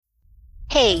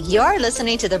Hey, you're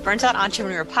listening to the Burnt Out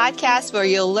Entrepreneur podcast, where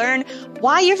you'll learn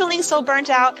why you're feeling so burnt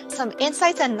out, some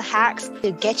insights and hacks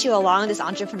to get you along this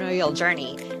entrepreneurial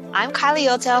journey. I'm Kylie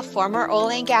Yota, former oil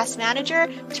and gas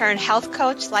manager turned health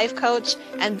coach, life coach,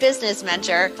 and business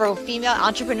mentor for female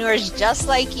entrepreneurs just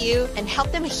like you, and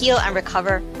help them heal and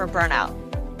recover from burnout.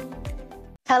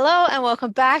 Hello, and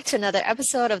welcome back to another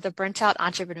episode of the Burnt Out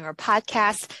Entrepreneur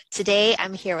podcast. Today,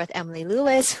 I'm here with Emily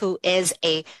Lewis, who is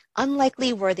a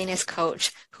unlikely worthiness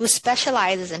coach who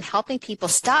specializes in helping people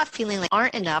stop feeling like they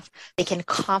aren't enough. They can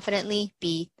confidently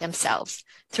be themselves.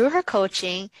 Through her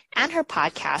coaching and her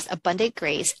podcast, Abundant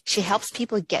Grace, she helps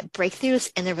people get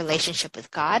breakthroughs in their relationship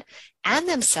with God and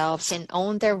themselves, and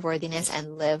own their worthiness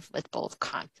and live with bold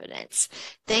confidence.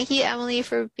 Thank you, Emily,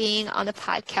 for being on the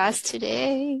podcast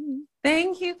today.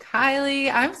 Thank you,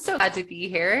 Kylie. I'm so glad to be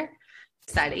here.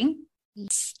 Exciting.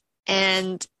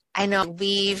 And I know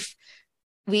we've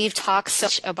talked so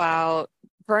much about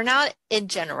burnout in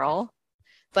general,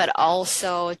 but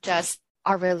also just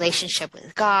our relationship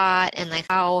with God, and like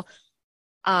how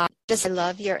I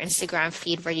love your Instagram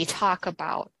feed where you talk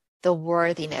about the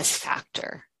worthiness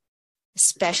factor,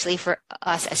 especially for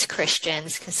us as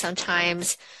Christians, because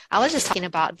sometimes I was just talking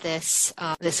about this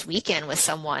this weekend with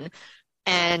someone,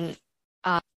 and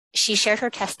she shared her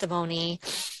testimony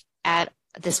at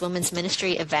this women's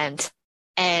ministry event,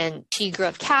 and she grew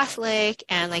up Catholic,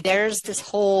 and like there's this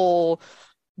whole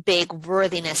big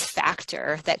worthiness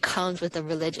factor that comes with the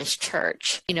religious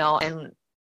church, and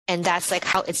that's like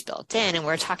how it's built in. And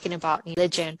we're talking about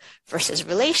religion versus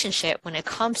relationship when it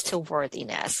comes to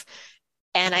worthiness.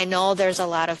 And I know there's a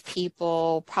lot of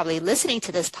people probably listening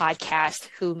to this podcast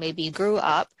who maybe grew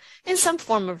up in some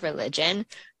form of religion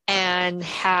and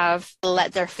have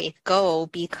let their faith go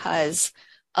because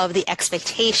of the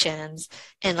expectations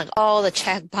and like all the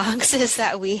check boxes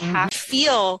that we have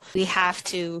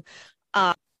to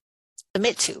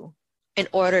submit to in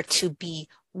order to be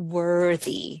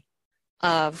worthy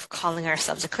of calling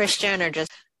ourselves a Christian, or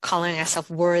just calling ourselves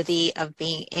worthy of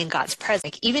being in God's presence.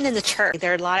 Like, even in the church,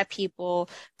 there are a lot of people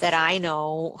that I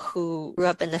know who grew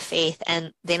up in the faith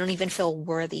and they don't even feel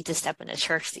worthy to step into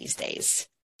church these days.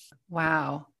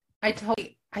 Wow. I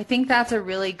think that's a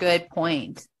really good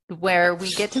point, where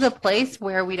we get to the place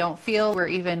where we don't feel we're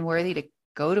even worthy to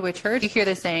go to a church. You hear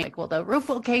the saying, like, well, the roof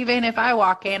will cave in if I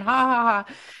walk in, ha ha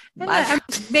ha. And I'm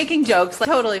making jokes, like,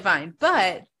 totally fine.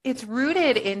 But it's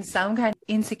rooted in some kind of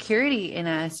insecurity in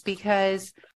us,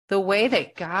 because the way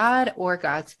that God or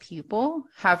God's people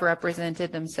have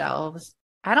represented themselves,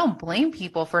 I don't blame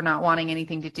people for not wanting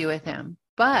anything to do with him.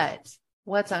 But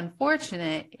what's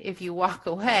unfortunate, if you walk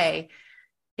away,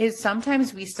 is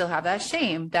sometimes we still have that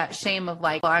shame of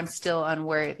like, well, I'm still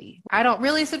unworthy. I don't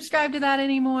really subscribe to that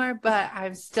anymore, but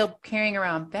I'm still carrying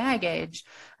around baggage,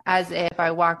 as if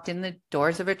I walked in the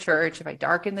doors of a church, if I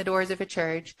darkened the doors of a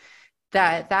church,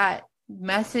 that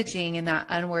messaging and that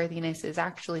unworthiness is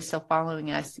actually still following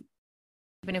us,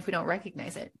 even if we don't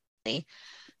recognize it. And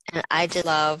I just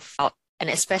love, and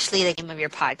especially the name of your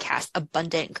podcast,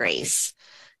 Abundant Grace,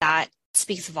 that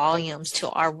speaks volumes to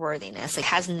our worthiness. It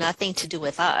has nothing to do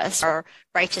with us. Our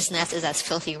righteousness is as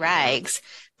filthy rags,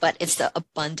 but it's the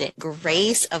abundant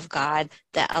grace of God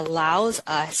that allows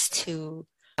us to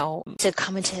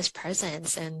come into his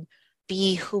presence and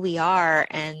be who we are,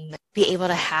 and be able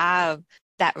to have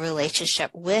that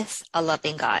relationship with a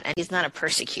loving God. And he's not a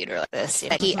persecutor like this.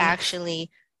 He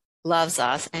actually loves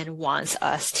us and wants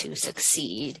us to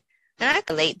succeed. And I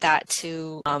relate that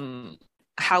to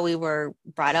how we were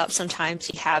brought up.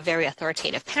 Sometimes you have very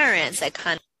authoritative parents that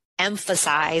kind of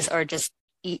emphasize or just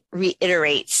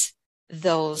reiterates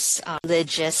those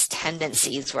religious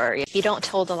tendencies, where if you don't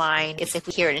toe the line, it's if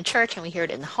we hear it in church and we hear it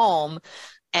in the home.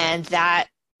 And that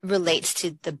relates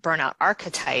to the burnout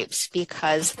archetypes,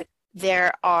 because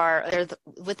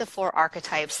with the 4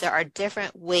 archetypes, there are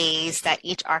different ways that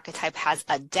each archetype has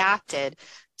adapted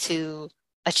to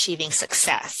achieving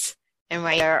success. And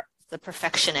right there, the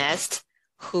perfectionist,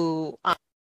 who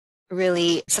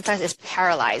really sometimes is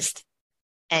paralyzed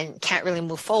and can't really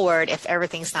move forward if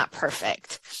everything's not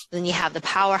perfect. Then you have the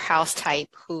powerhouse type,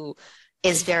 who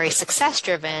is very success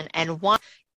driven and want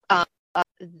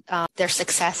their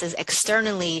success is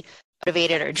externally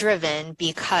motivated or driven,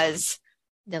 because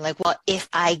they're like, well, if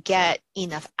I get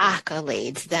enough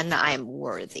accolades, then I'm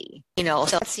worthy. So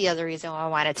that's the other reason why I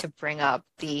wanted to bring up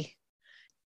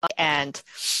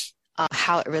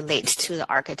how it relates to the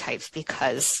archetypes,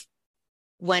 because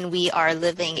when we are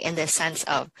living in this sense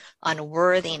of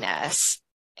unworthiness,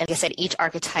 and like I said, each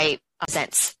archetype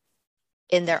presents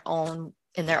in their own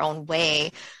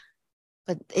way,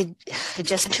 but it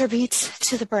just contributes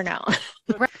to the burnout.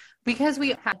 because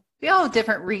we all have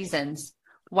different reasons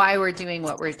why we're doing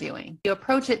what we're doing. You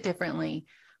approach it differently.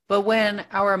 But when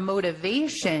our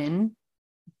motivation,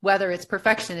 whether it's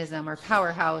perfectionism or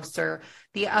powerhouse or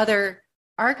the other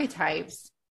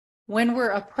archetypes, when we're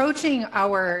approaching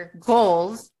our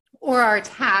goals or our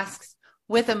tasks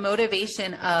with a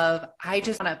motivation of, I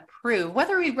just want to prove,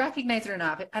 whether we recognize it or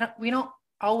not, we don't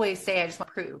always say, I just want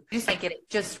to prove. We just want to get it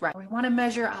just right. We want to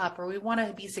measure up, or we want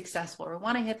to be successful, or we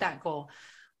want to hit that goal.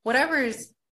 Whatever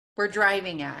we're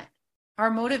driving at, our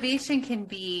motivation can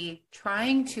be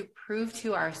trying to prove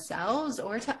to ourselves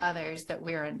or to others that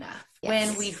we're enough. Yes.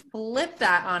 When we flip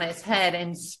that on its head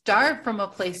and start from a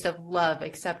place of love,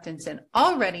 acceptance, and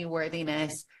already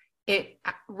worthiness, it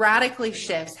radically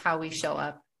shifts how we show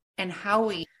up and how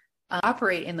we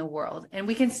operate in the world. And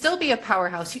we can still be a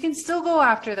powerhouse. You can still go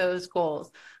after those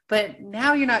goals, but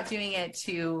now you're not doing it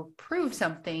to prove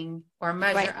something or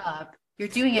measure up. You're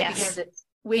doing it because it's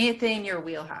within your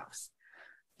wheelhouse.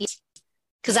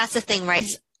 Because that's the thing, right?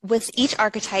 With each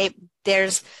archetype,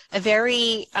 there's a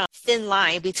very thin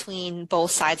line between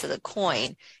both sides of the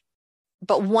coin.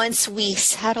 But once we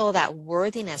settle that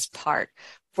worthiness part,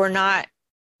 we're not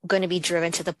going to be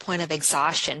driven to the point of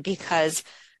exhaustion, because,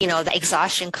 the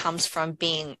exhaustion comes from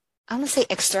being, I don't want to say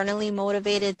externally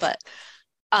motivated, but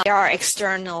there are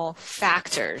external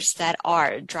factors that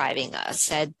are driving us,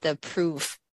 that the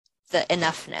proof, the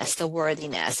enoughness, the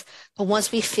worthiness. But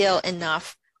once we feel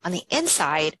enough on the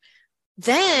inside,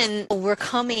 then we're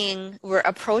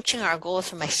approaching our goals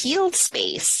from a healed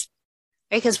space,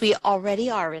 right? Because we already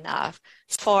are enough,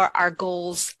 for our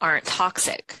goals aren't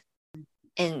toxic,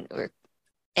 and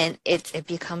it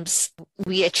becomes,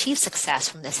 we achieve success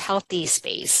from this healthy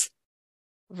space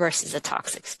versus a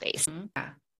toxic space. Yeah,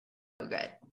 so good.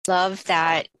 Love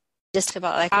that. Just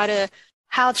about like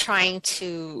how trying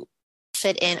to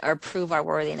fit in or prove our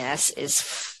worthiness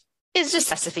is just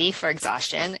a recipe for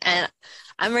exhaustion. And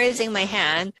I'm raising my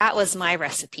hand. That was my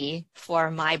recipe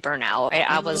for my burnout. Right?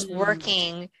 I was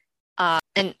working,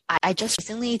 and I just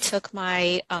recently took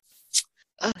my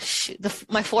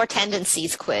my 4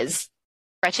 tendencies quiz.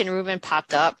 Gretchen Rubin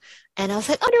popped up, and I was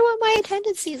like, I wonder what my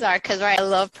tendencies are, because I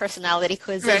love personality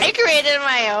quizzes. Right. I created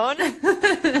my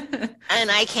own,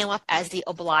 and I came up as the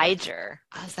obliger.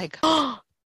 I was like, oh.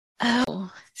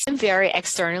 I'm very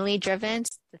externally driven.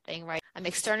 The thing, right? I'm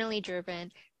externally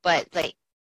driven, but like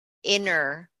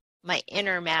my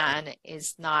inner man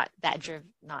is not that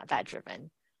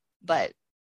driven. But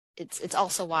it's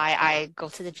also why I go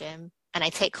to the gym and I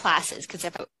take classes, because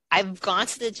if I've gone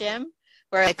to the gym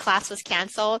where a class was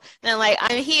canceled, and I'm like,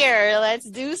 I'm here, let's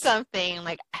do something. I'm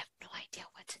like, I have no idea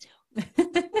what to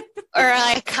do. Or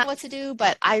I kind of what to do,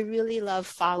 but I really love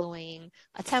following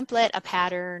a template, a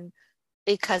pattern,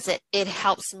 because it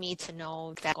helps me to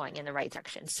know that I'm going in the right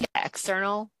direction. So the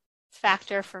external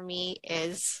factor for me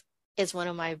is one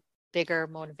of my bigger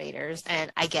motivators, and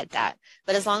I get that.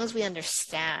 But as long as we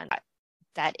understand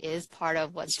that is part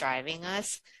of what's driving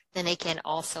us, then it can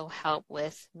also help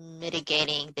with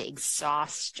mitigating the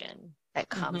exhaustion that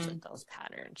comes with those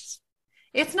patterns.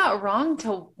 It's not wrong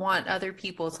to want other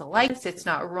people to like us. It's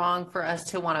not wrong for us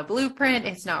to want a blueprint.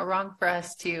 It's not wrong for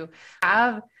us to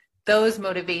have those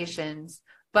motivations.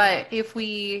 But if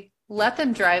we let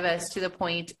them drive us to the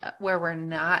point where we're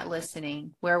not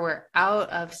listening, where we're out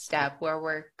of step, where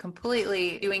we're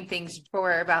completely doing things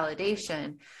for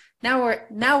validation, now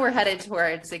we're headed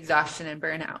towards exhaustion and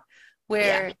burnout,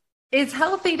 where it's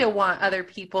healthy to want other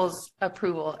people's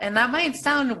approval. And that might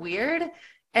sound weird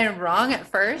and wrong at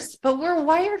first, but we're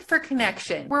wired for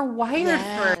connection. We're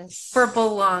wired for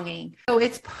belonging. So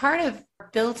it's part of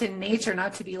built-in nature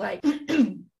not to be like,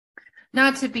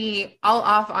 not to be all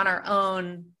off on our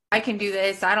own. I can do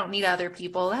this. I don't need other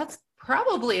people. That's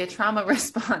probably a trauma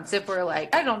response if we're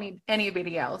like, I don't need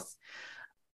anybody else.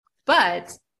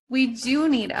 But we do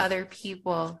need other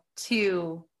people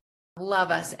to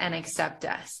love us and accept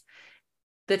us.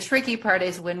 The tricky part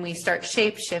is when we start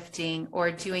shape-shifting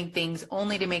or doing things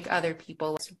only to make other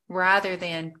people, rather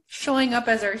than showing up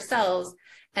as ourselves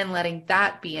and letting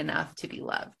that be enough to be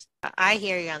loved. I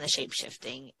hear you on the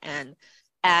shape-shifting. And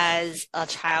as a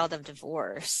child of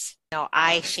divorce,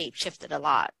 I shape-shifted a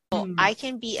lot. So I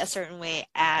can be a certain way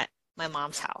at my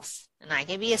mom's house, and I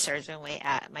can be a certain way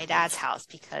at my dad's house,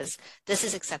 because this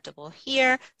is acceptable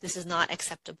here. This is not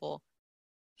acceptable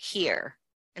here.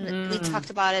 And we talked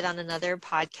about it on another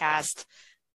podcast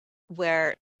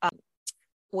where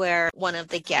one of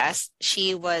the guests,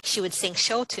 she would sing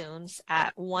show tunes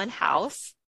at one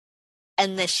house,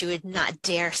 and then she would not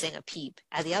dare sing a peep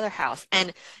at the other house.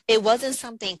 And it wasn't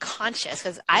something conscious,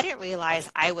 because I didn't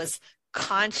realize I was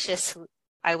consciously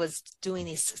I was doing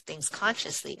these things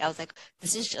consciously. I was like,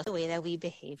 this is just the way that we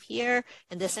behave here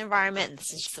in this environment. And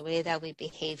this is just the way that we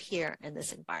behave here in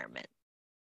this environment.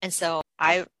 And so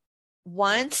I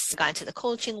once got into the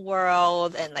coaching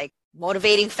world and like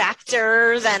motivating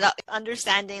factors and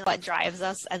understanding what drives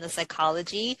us and the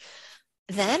psychology.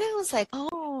 Then I was like,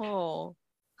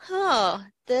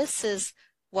 this is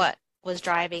what was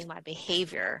driving my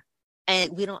behavior.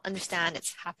 And we don't understand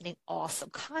it's happening all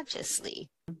subconsciously.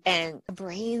 And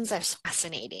brains are so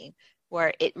fascinating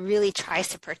where it really tries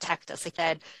to protect us. Like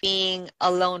that, being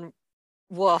a lone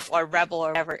wolf or rebel or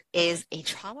whatever is a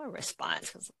trauma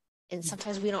response. And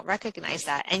sometimes we don't recognize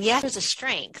that. And yet there's a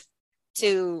strength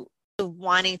to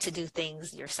wanting to do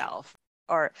things yourself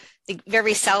or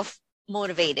very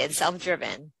self-motivated,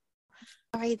 self-driven.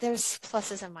 All right, there's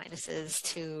pluses and minuses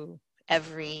to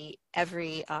every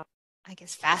I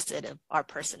guess, facet of our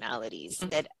personalities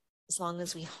that as long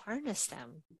as we harness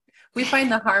them. We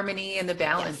find the harmony and the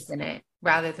balance in it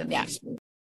rather than the extreme.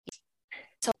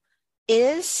 So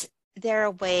is there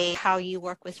a way how you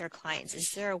work with your clients?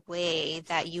 Is there a way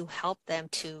that you help them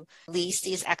to release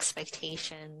these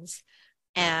expectations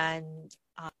and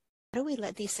how do we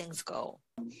let these things go?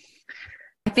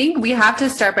 I think we have to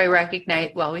start by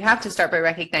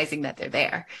recognizing that they're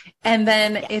there. And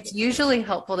then it's usually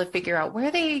helpful to figure out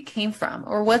where they came from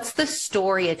or what's the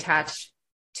story attached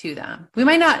to them. We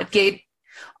might not get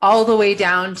all the way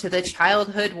down to the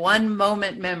childhood one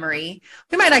moment memory.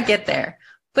 We might not get there.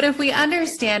 But if we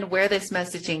understand where this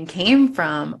messaging came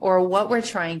from or what we're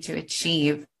trying to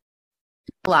achieve,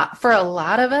 for a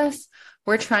lot of us,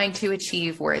 we're trying to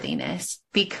achieve worthiness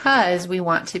because we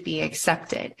want to be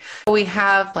accepted. We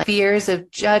have fears of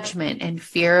judgment and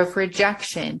fear of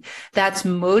rejection that's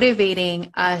motivating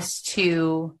us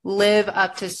to live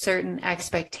up to certain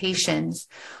expectations.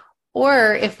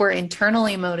 Or if we're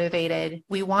internally motivated,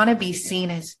 we want to be seen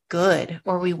as good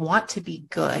or we want to be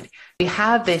good. We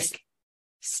have this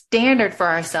standard for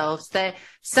ourselves that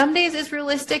some days is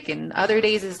realistic and other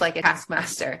days is like a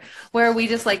taskmaster where we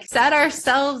just like set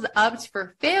ourselves up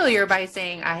for failure by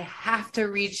saying, I have to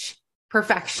reach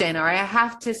perfection or I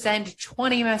have to send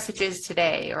 20 messages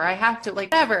today or I have to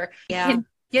like whatever. Can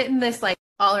get in this like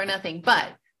all or nothing. But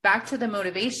back to the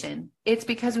motivation, it's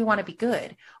because we want to be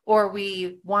good or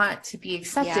we want to be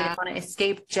accepted and want to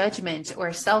escape judgment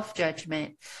or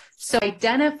self-judgment. So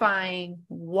identifying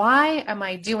why am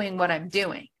I doing what I'm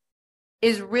doing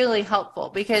is really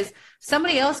helpful because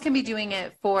somebody else can be doing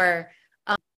it for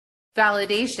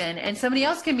validation and somebody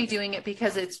else can be doing it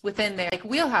because it's within their like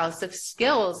wheelhouse of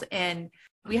skills. And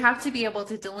we have to be able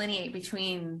to delineate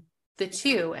between the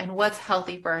two and what's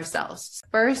healthy for ourselves.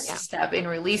 First step in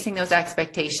releasing those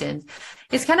expectations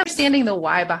is kind of understanding the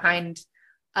why behind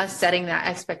us setting that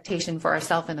expectation for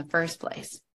ourselves in the first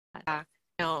place.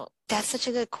 That's such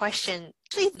a good question.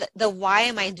 Actually, the why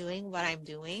am I doing what I'm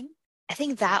doing? I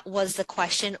think that was the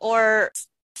question or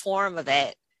form of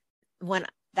it when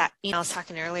that, I was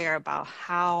talking earlier about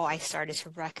how I started to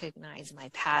recognize my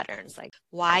patterns. Like,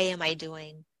 why am I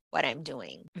doing what I'm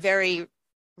doing? Very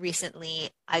recently,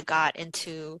 I got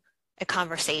into a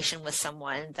conversation with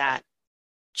someone that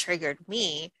triggered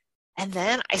me. And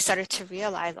then I started to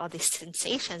realize all these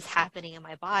sensations happening in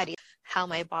my body, how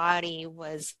my body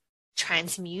was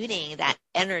transmuting that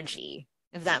energy,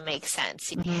 if that makes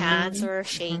sense. My hands were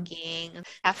shaking,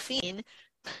 caffeine.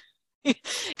 I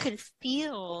could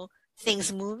feel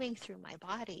things moving through my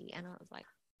body. And I was like,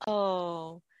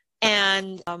 oh.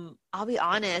 And I'll be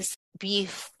honest,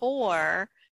 before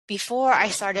I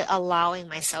started allowing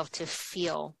myself to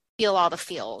feel all the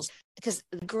feels, because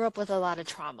I grew up with a lot of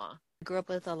trauma. I grew up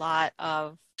with a lot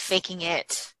of faking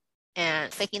it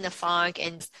and faking the funk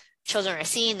and children are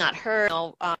seen, not heard.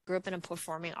 Grew up in a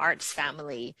performing arts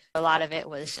family. A lot of it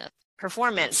was just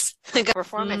performance, like a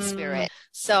performance spirit.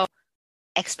 So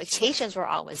expectations were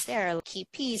always there.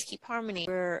 Keep peace, keep harmony.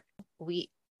 We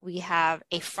have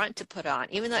a front to put on,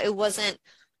 even though it wasn't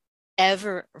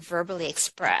ever verbally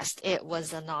expressed. It was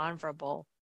the nonverbal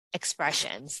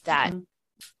expressions that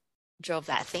drove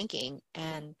that thinking.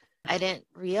 And I didn't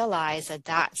realize that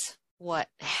that's what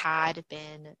had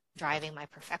been driving my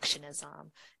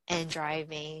perfectionism and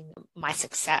driving my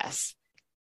success.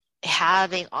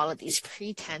 Having all of these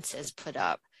pretenses put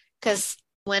up. Because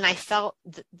when I felt,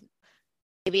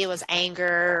 maybe it was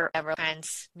anger, or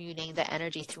transmuting the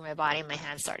energy through my body, my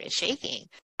hands started shaking.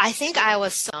 I think I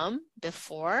was some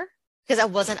before because I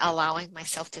wasn't allowing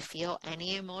myself to feel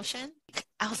any emotion.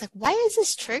 I was like, why is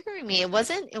this triggering me? It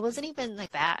wasn't even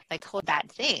like that, like a whole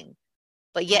bad thing.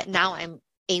 But yet now I'm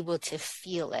able to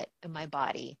feel it in my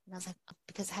body. And I was like,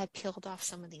 because I had peeled off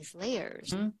some of these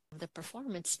layers of the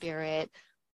performance spirit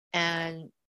And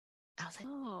I was like,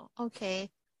 oh, okay.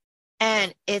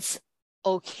 And it's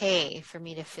okay for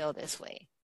me to feel this way.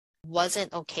 It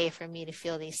wasn't okay for me to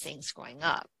feel these things growing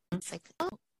up. It's like,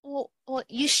 oh, well,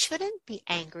 you shouldn't be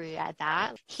angry at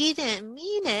that. He didn't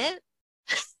mean it.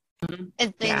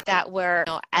 And think that we're,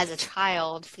 as a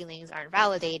child, feelings aren't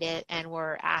validated and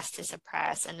we're asked to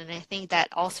suppress. And then I think that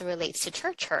also relates to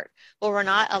church hurt, where we're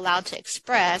not allowed to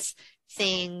express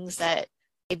things that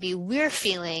maybe we're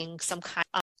feeling some kind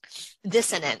of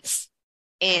dissonance.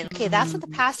 And okay, that's what the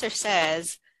pastor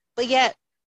says, but yet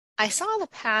I saw the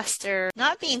pastor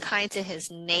not being kind to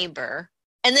his neighbor.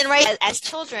 And then as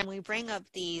children, we bring up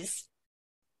these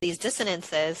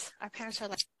dissonances. Our parents are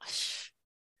like, shh,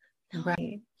 no.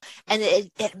 Right. And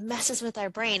it messes with our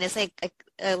brain. It's like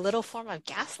a little form of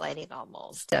gaslighting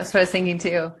almost. That's what I was thinking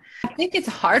too. I think it's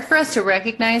hard for us to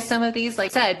recognize some of these,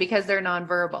 like I said, because they're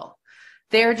nonverbal.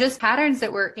 They're just patterns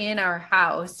that were in our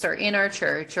house or in our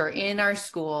church or in our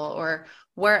school or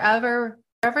wherever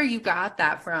you got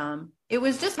that from. It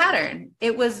was just pattern.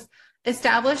 It was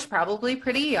established probably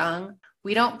pretty young.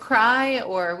 We don't cry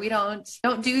or we don't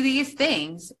do these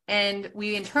things. And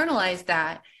we internalize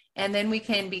that. And then we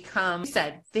can become,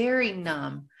 very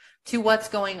numb to what's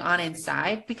going on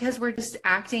inside because we're just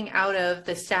acting out of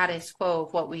the status quo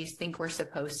of what we think we're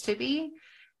supposed to be.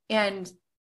 And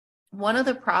one of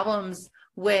the problems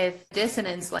with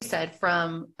dissonance, like I said,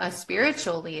 from a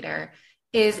spiritual leader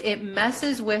is it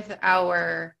messes with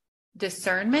our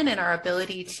discernment and our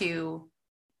ability to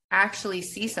actually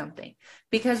see something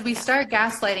because we start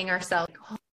gaslighting ourselves.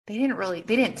 Oh, they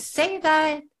didn't say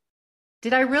that.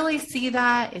 Did I really see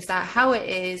that? Is that how it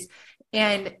is?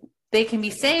 And they can be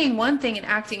saying one thing and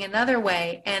acting another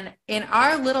way. And in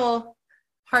our little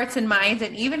hearts and minds,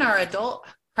 and even our adult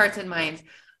hearts and minds,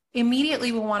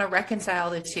 immediately we want to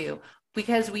reconcile the two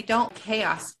because we don't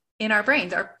chaos in our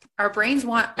brains. Our brains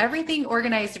want everything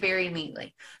organized very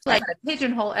neatly. Like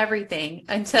pigeonhole everything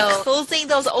until we're closing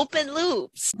those open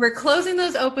loops. We're closing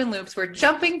those open loops. We're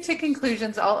jumping to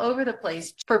conclusions all over the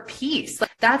place for peace.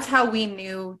 That's how we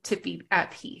knew to be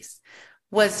at peace,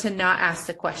 was to not ask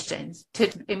the questions,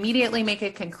 to immediately make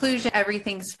a conclusion,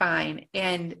 everything's fine,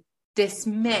 and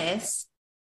dismiss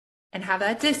and have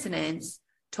that dissonance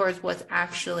towards what's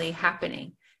actually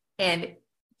happening. And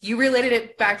you related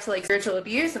it back to like spiritual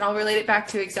abuse, and I'll relate it back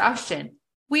to exhaustion.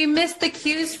 We miss the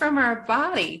cues from our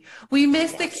body. We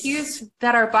miss the cues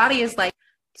that our body is like,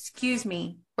 excuse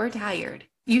me, we're tired.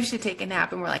 You should take a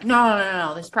nap. And we're like,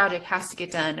 no, this project has to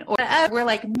get done. Or we're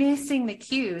like missing the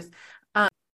cues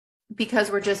because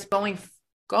we're just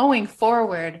going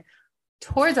forward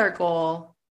towards our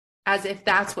goal as if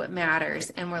that's what matters.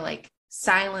 And we're like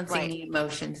silencing the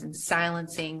emotions and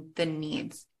silencing the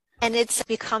needs. And it's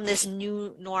become this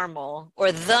new normal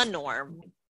or the norm.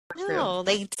 True. No,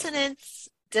 like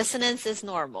dissonance is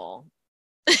normal.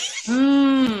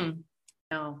 No.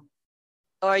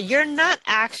 Or you're not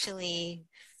actually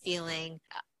feeling,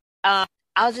 I'll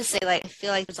just say, like, I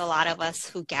feel like there's a lot of us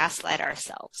who gaslight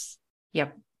ourselves.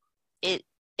 Yep. It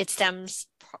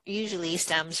usually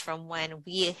stems from when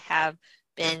we have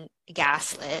been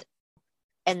gaslit.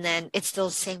 And then it's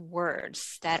those same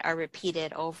words that are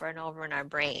repeated over and over in our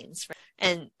brains.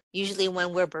 And usually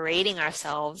when we're berating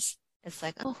ourselves, it's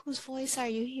like, oh, whose voice are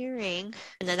you hearing?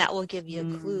 And then that will give you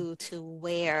a clue to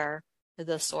where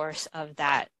the source of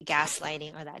that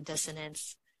gaslighting or that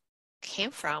dissonance came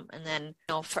from. And then,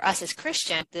 for us as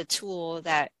Christians, the tool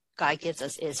that God gives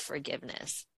us is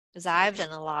forgiveness. Because I've done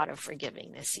a lot of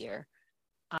forgiving this year.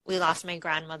 We lost my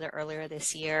grandmother earlier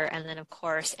this year. And then, of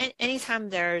course, anytime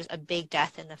there's a big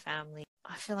death in the family,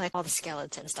 I feel like all the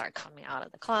skeletons start coming out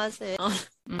of the closet.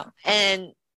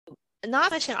 And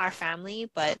not much in our family,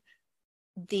 but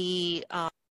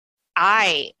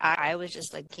I was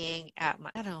just looking at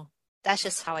I don't know, that's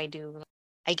just how I do.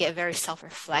 I get very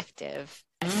self-reflective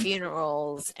at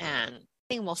funerals, and I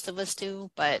think most of us do,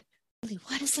 but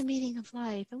what is the meaning of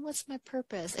life and what's my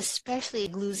purpose? Especially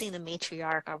losing the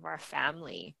matriarch of our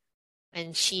family.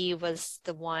 And she was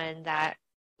the one that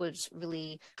was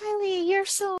really, Kylie, you're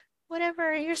so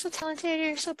whatever, you're so talented,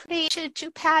 you're so pretty, you should do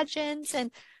pageants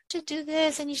and you should do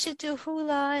this and you should do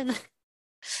hula and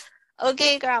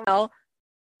okay, grandma.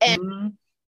 And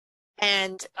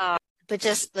but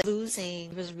just like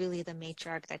losing was really the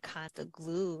matriarch that kind of the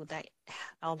glue that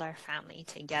held our family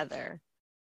together.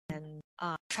 And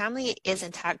family is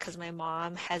intact because my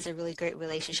mom has a really great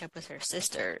relationship with her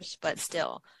sisters, but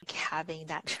still having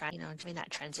that doing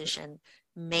that transition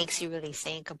makes you really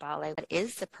think about like what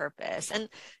is the purpose. And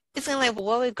it's kind of like, well,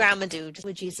 what would grandma do? Just what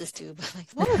would Jesus do? But like,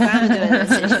 what would grandma do in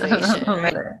this situation?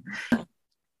 Right?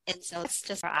 And so it's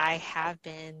just where I have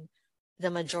been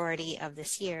the majority of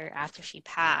this year after she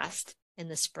passed in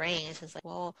the spring. It's just like,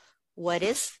 well, what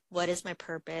is my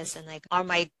purpose, and like, are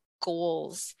my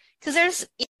goals? Because there's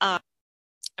all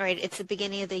right, it's the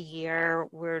beginning of the year.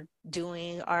 We're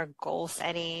doing our goal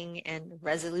setting and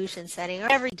resolution setting, or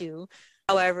whatever you do,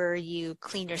 however you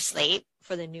clean your slate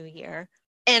for the new year.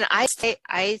 And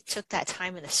I took that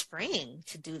time in the spring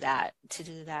to do that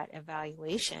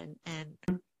evaluation.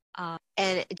 And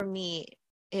for me,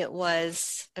 it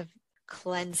was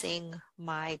cleansing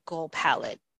my goal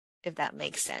palette, if that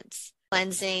makes sense.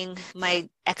 Cleansing my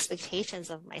expectations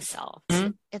of myself. Mm-hmm.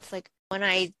 It's like when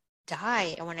I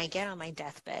die and when I get on my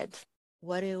deathbed,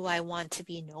 what do I want to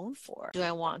be known for? Do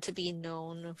I want to be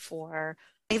known for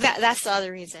like that? That's the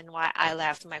other reason why I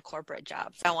left my corporate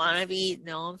job. I want to be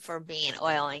known for being an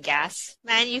oil and gas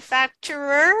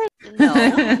manufacturer. No,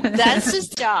 that's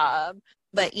just job.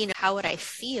 But how would I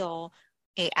feel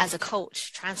as a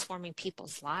coach, transforming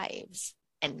people's lives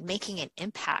and making an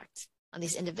impact on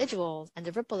these individuals and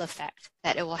the ripple effect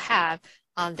that it will have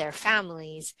on their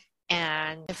families?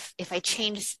 And if I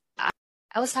change,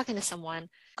 I was talking to someone,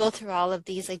 go through all of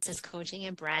these like this coaching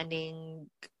and branding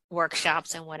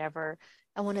workshops and whatever.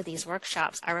 And one of these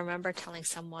workshops, I remember telling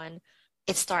someone,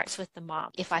 it starts with the mom.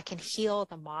 If I can heal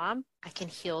the mom, I can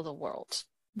heal the world.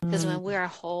 Because when we are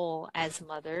whole as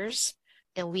mothers,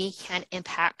 then we can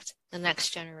impact the next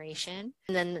generation.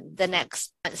 And then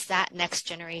once that next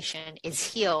generation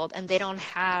is healed and they don't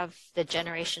have the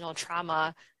generational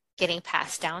trauma getting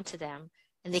passed down to them,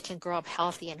 and they can grow up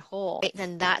healthy and whole, right,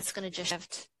 then that's going to just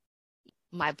shift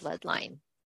my bloodline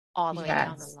all the way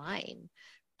down the line.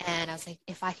 And I was like,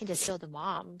 if I can just heal the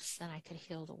moms, then I could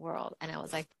heal the world. And I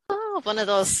was like, oh, one of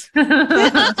those, those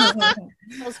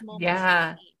moments.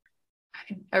 Yeah.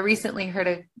 I recently heard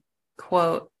a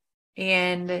quote,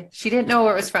 and she didn't know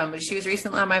where it was from, but she was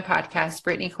recently on my podcast.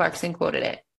 Brittany Clarkson quoted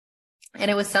it.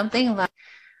 And it was something like,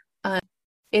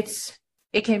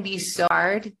 it can be so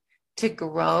hard to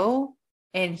grow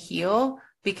and heal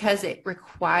because it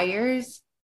requires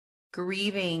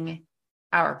grieving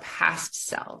our past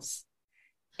selves.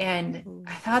 And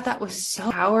I thought that was so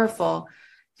powerful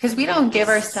because we don't give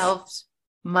ourselves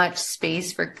much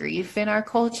space for grief in our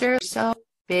culture. We're so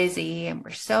busy and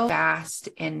we're so fast,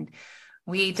 and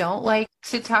we don't like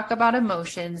to talk about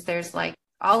emotions. There's like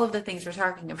all of the things we're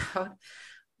talking about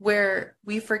where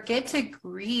we forget to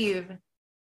grieve,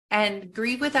 and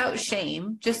grieve without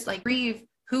shame, just like grieve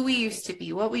who we used to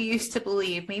be, what we used to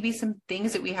believe, maybe some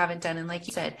things that we haven't done. And like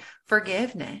you said,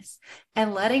 forgiveness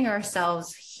and letting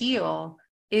ourselves heal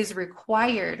is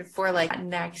required for like that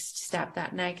next step,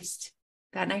 that next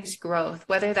growth,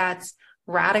 whether that's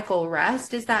radical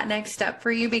rest is that next step for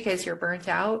you because you're burnt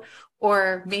out,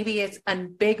 or maybe it's a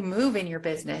big move in your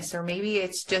business, or maybe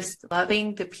it's just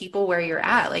loving the people where you're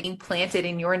at, like being planted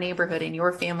in your neighborhood, in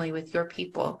your family, with your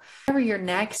people. Whatever your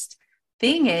next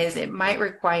thing is, it might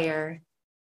require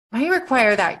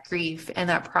that grief and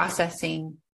that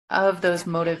processing of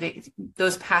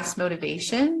those past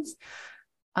motivations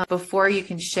before you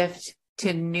can shift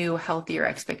to new, healthier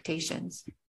expectations.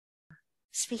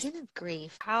 Speaking of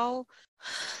grief,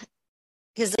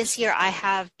 because this year I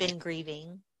have been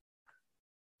grieving,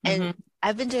 and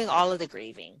I've been doing all of the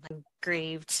grieving. I've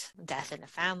grieved death in the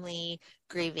family,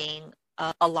 grieving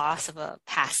a loss of a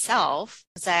past self.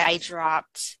 I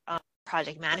dropped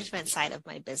project management side of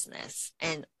my business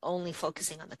and only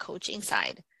focusing on the coaching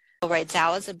side. So, right, that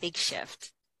was a big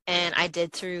shift. And I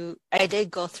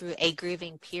did go through a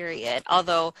grieving period,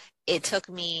 although it took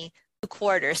me 2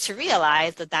 quarters to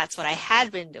realize that that's what I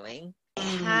had been doing. I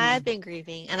had been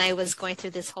grieving, and I was going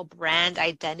through this whole brand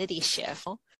identity shift,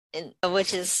 and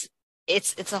which is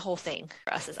it's a whole thing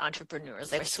for us as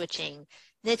entrepreneurs. Like, we're switching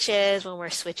niches, when we're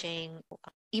switching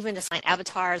even design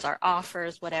avatars, our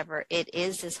offers, whatever, it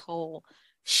is this whole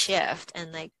shift.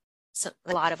 And like, so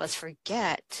a lot of us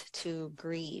forget to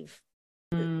grieve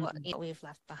what we've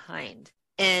left behind.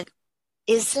 And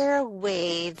is there a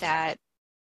way that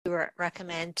you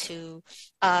recommend to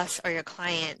us or your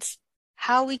clients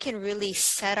how we can really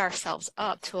set ourselves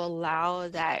up to allow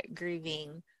that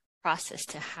grieving process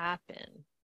to happen?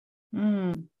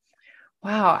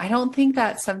 Wow. I don't think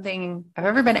that's something I've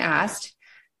ever been asked.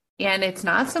 And it's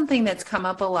not something that's come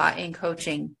up a lot in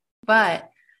coaching, but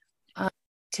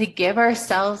to give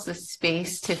ourselves the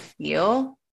space to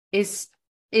feel is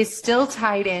still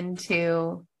tied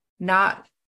into not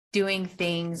doing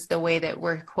things the way that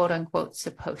we're quote unquote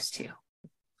supposed to.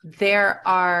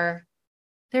 There's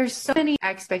so many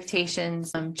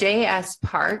expectations. J.S.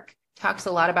 Park talks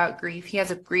a lot about grief. He has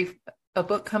a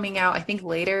book coming out, I think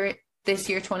later this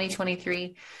year,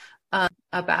 2023,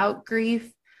 about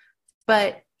grief,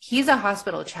 but he's a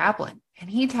hospital chaplain. And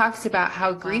he talks about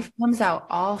how grief comes out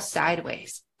all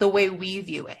sideways, the way we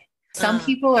view it. Some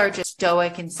people are just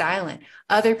stoic and silent.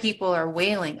 Other people are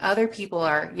wailing. Other people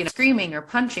are, screaming or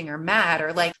punching or mad,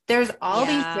 or like there's all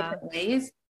these different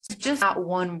ways. It's just not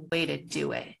one way to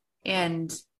do it.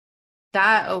 And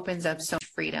that opens up so much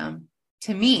freedom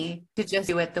to me to just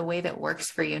do it the way that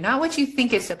works for you. Not what you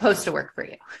think is supposed to work for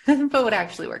you, but what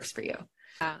actually works for you.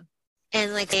 Yeah.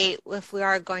 And like, if we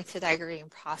are going through that grieving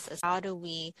process, how do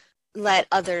we let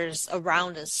others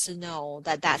around us know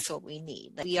that that's what we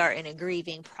need? That we are in a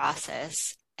grieving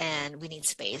process and we need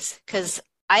space. Because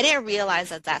I didn't realize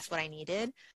that that's what I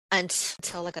needed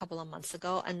until like a couple of months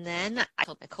ago. And then I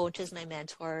told my coaches, my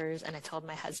mentors, and I told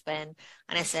my husband,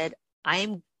 and I said,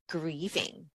 I'm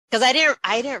grieving. Because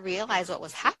I didn't realize what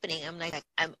was happening. I'm like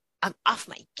I'm off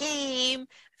my game,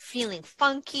 feeling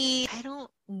funky. I don't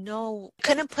know. I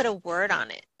couldn't put a word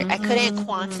on it. I couldn't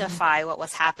quantify what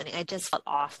was happening. I just felt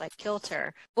off, like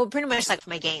kilter. Well, pretty much like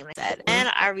my game, like I said. And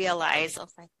I realized, I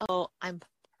was like, oh, I'm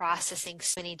processing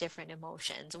so many different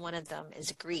emotions. One of them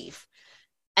is grief.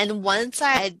 And once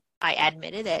I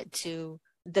admitted it to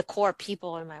the core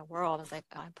people in my world, I was like,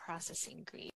 oh, I'm processing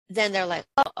grief. Then they're like,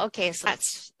 oh, okay, so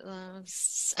that's,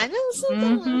 I know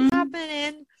something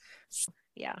happening. So,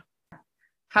 yeah.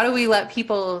 How do we let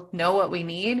people know what we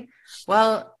need?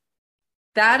 Well,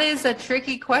 that is a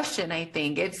tricky question, I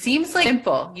think. It seems like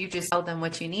simple. You just tell them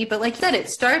what you need. But like you said, it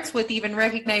starts with even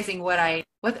recognizing what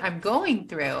I'm going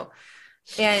through.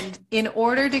 And in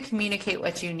order to communicate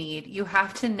what you need, you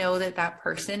have to know that that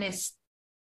person is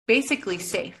basically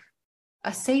safe,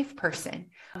 a safe person.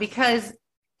 Because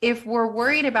if we're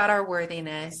worried about our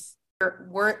worthiness,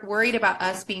 we're worried about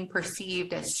us being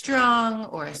perceived as strong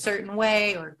or a certain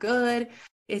way or good,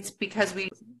 it's because we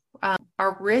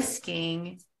are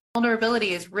risking,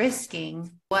 vulnerability is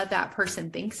risking what that person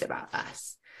thinks about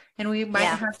us. And we might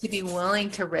have to be willing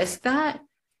to risk that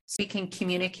so we can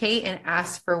communicate and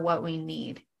ask for what we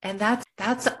need. And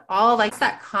that's all, like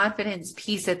that confidence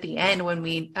piece at the end when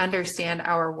we understand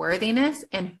our worthiness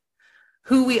and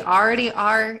who we already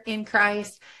are in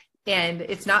Christ. And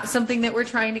it's not something that we're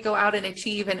trying to go out and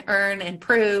achieve and earn and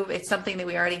prove. It's something that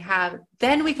we already have.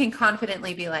 Then we can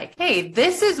confidently be like, hey,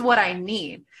 this is what I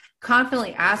need.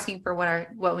 Confidently asking for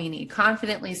what we need,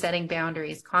 confidently setting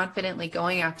boundaries, confidently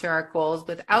going after our goals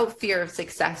without fear of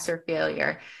success or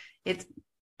failure. It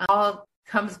all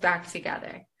comes back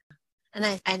together.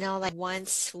 And I know, like,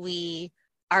 once we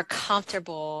are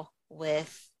comfortable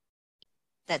with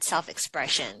that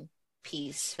self-expression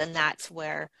piece, then that's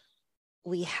where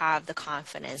we have the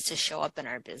confidence to show up in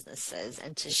our businesses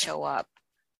and to show up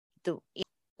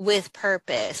with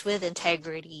purpose, with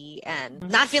integrity, and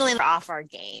not feeling off our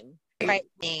game. Right?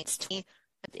 The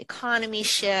economy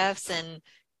shifts and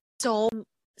so many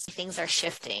things are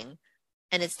shifting.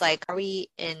 And it's like, are we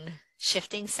in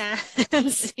shifting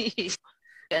sands?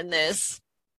 Goodness.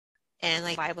 And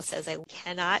like the Bible says, like, we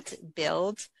cannot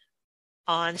build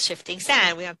on shifting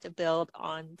sand. We have to build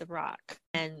on the rock.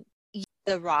 And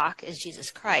the rock is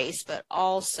Jesus Christ, but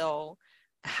also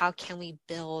how can we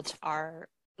build our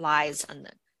lives on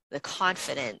the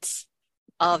confidence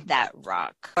of that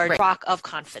rock, or rock of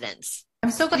confidence?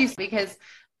 I'm so glad you said, because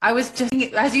I was just,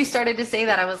 as you started to say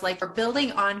that, I was like, we're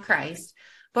building on Christ,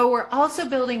 but we're also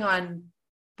building on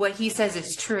what he says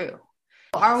is true.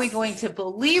 Are we going to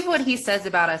believe what he says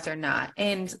about us or not?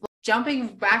 And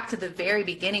jumping back to the very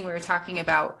beginning, we were talking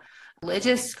about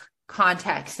religious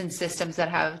contexts and systems that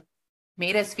have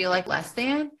made us feel like less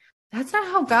than. That's not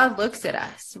how God looks at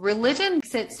us. Religion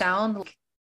makes it sound like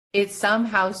it's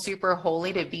somehow super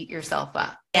holy to beat yourself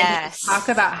up. Yes. And talk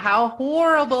about how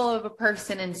horrible of a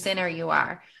person and sinner you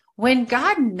are, when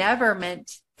God never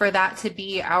meant for that to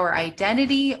be our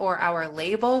identity or our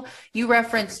label. You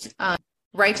referenced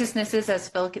righteousnesses as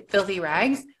filthy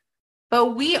rags,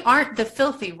 but we aren't the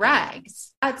filthy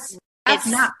rags. That's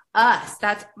not us.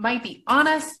 That might be on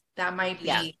us. That might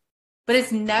be, but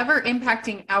it's never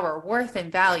impacting our worth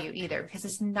and value either, because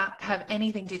it's not have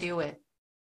anything to do with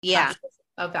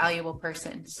a valuable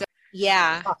person. So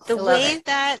the way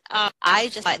that I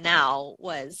just thought now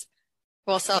was,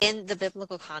 well, so in the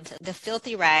biblical context, the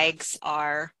filthy rags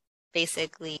are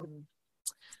basically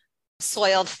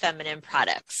soiled feminine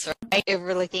products, right? If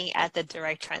we're looking at the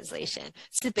direct translation.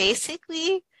 So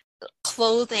basically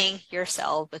clothing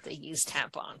yourself with a used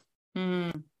tampon.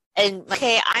 And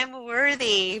okay, I'm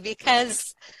worthy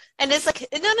because, and it's like,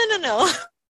 no.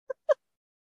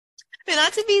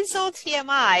 Not to be so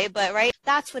TMI, but right,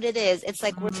 that's what it is. It's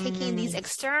like we're taking these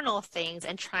external things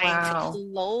and trying to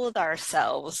clothe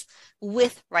ourselves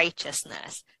with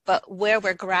righteousness. But where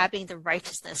we're grabbing the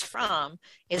righteousness from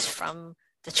is from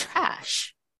the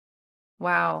trash.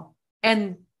 Wow.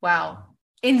 And wow.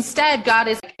 Instead, God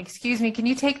is like, excuse me, can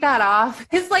you take that off?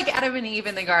 It's like Adam and Eve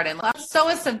in the garden. Let's sow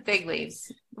us some fig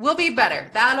leaves. We'll be better.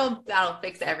 That'll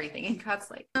fix everything. And God's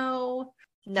like, no,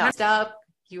 messed up.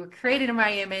 You were created in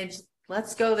my image.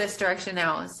 Let's go this direction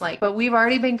now. It's like, but we've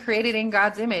already been created in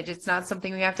God's image. It's not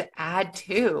something we have to add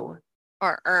to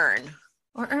or earn.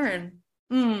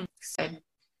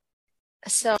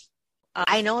 So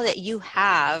I know that you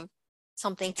have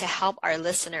something to help our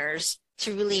listeners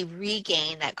to really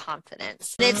regain that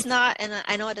confidence. And it's not, and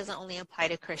I know it doesn't only apply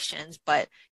to Christians, but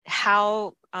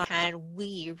how can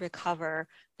we recover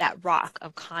that rock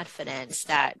of confidence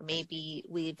that maybe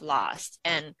we've lost?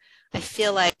 And I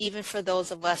feel like even for those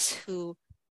of us who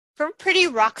were pretty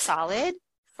rock solid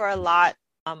for a lot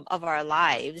of our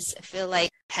lives, I feel like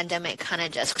pandemic kind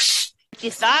of just, you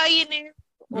thought you knew,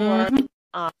 or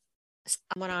I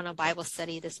went on a Bible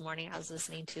study this morning I was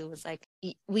listening to, was like,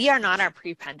 we are not our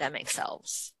pre-pandemic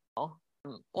selves.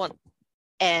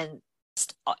 And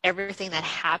everything that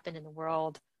happened in the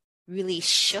world really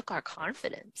shook our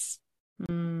confidence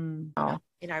in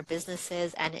our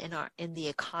businesses and in the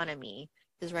economy.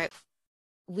 Because right,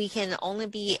 we can only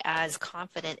be as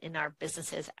confident in our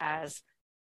businesses as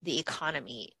the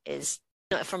economy is,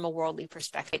 from a worldly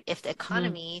perspective. If the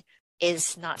economy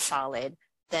is not solid,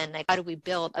 then like, how do we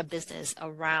build a business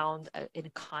around an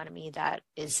economy that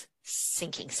is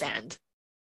sinking sand?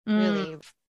 Really.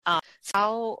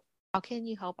 So how can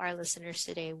you help our listeners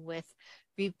today with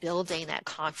rebuilding that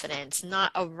confidence,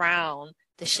 not around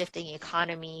the shifting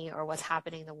economy or what's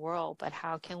happening in the world, but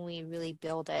how can we really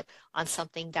build it on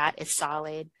something that is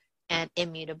solid and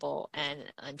immutable and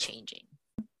unchanging?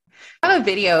 I have a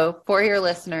video for your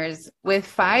listeners with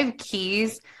 5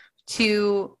 keys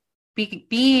to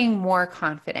being more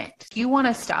confident. If you want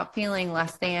to stop feeling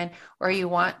less than, or you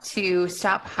want to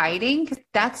stop hiding, because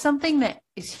that's something that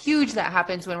is huge that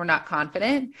happens when we're not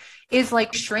confident, is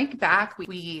like shrink back.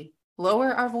 We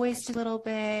lower our voice a little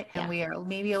bit, and we are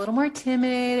maybe a little more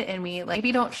timid, and we like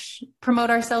maybe don't promote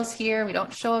ourselves here. We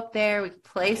don't show up there. We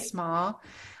play small.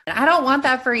 And I don't want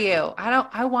that for you.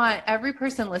 I want every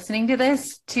person listening to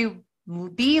this to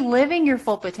be living your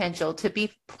full potential, to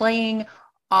be playing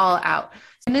all out.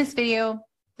 In this video,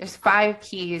 there's 5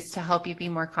 keys to help you be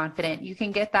more confident. You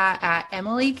can get that at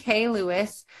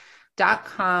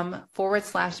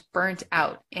emilykluis.com/burnt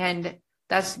out. And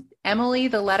that's Emily,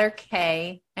 the letter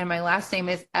K, and my last name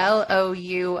is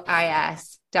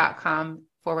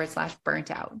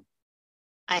LOUIS.com/burnt out.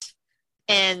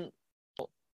 And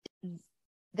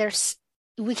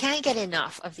we can't get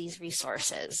enough of these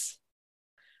resources,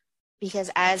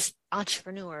 because as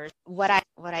entrepreneurs, what I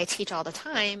teach all the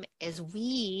time is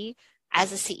we,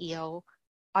 as a CEO,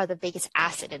 are the biggest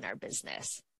asset in our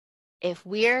business. If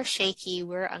we're shaky,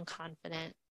 we're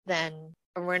unconfident,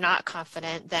 or we're not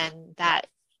confident, then that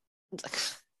we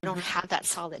don't have that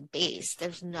solid base.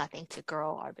 There's nothing to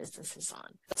grow our businesses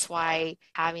on. That's why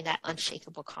having that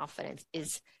unshakable confidence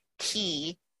is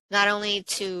key, not only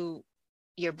to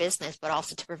your business, but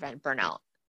also to prevent burnout.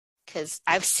 Because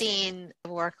I've seen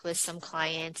work with some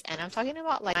clients, and I'm talking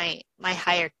about like my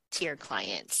higher tier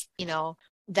clients,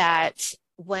 that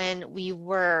when we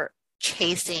were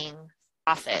chasing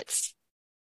profits,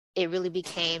 it really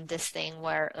became this thing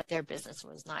where like, their business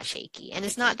was not shaky. And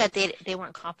it's not that they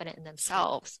weren't confident in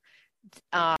themselves.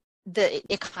 The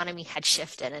economy had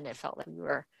shifted, and it felt like we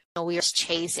were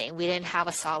chasing. We didn't have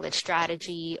a solid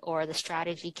strategy, or the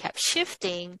strategy kept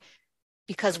shifting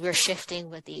because we're shifting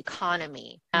with the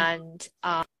economy. And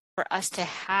for us to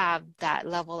have that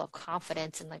level of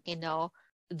confidence and like,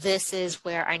 this is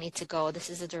where I need to go. This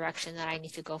is the direction that I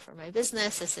need to go for my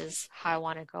business. This is how I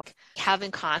want to go.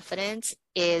 Having confidence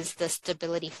is the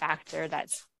stability factor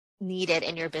that's needed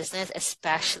in your business,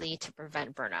 especially to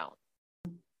prevent burnout.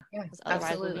 Yeah,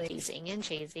 otherwise absolutely. We'll be chasing and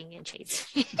chasing and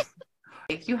chasing.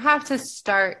 You have to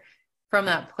start from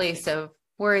that place of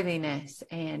worthiness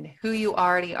and who you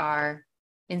already are,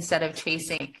 instead of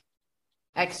chasing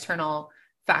external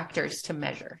factors to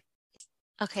measure.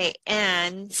 Okay,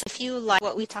 and so if you like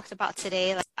what we talked about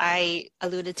today, like I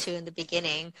alluded to in the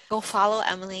beginning, go follow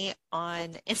Emily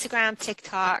on Instagram,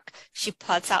 TikTok. She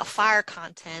puts out fire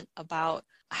content about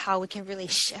how we can really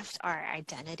shift our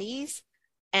identities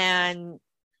and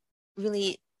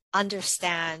really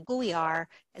understand who we are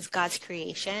as God's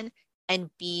creation,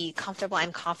 and be comfortable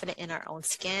and confident in our own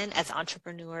skin as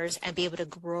entrepreneurs, and be able to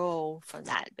grow from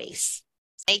that base.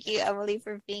 Thank you, Emily,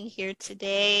 for being here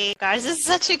today. Guys, this is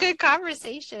such a good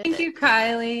conversation. Thank you,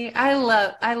 Kylie. I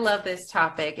love this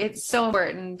topic. It's so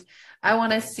important. I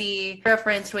want to see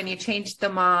reference when you change the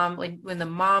mom, when the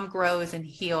mom grows and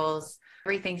heals.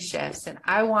 everything shifts. And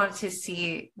I want to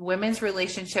see women's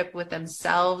relationship with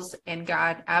themselves and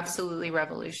God absolutely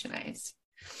revolutionized.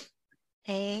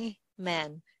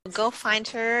 Amen. Go find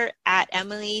her at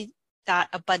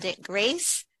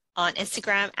emily.abundantgrace on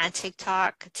Instagram and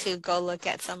TikTok to go look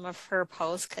at some of her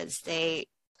posts because they're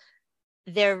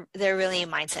really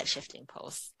mindset shifting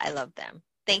posts. I love them.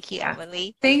 Thank you, Yeah.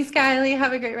 Emily. Thanks, Kylie.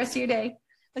 Have a great rest of your day.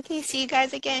 Okay, see you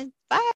guys again. Bye.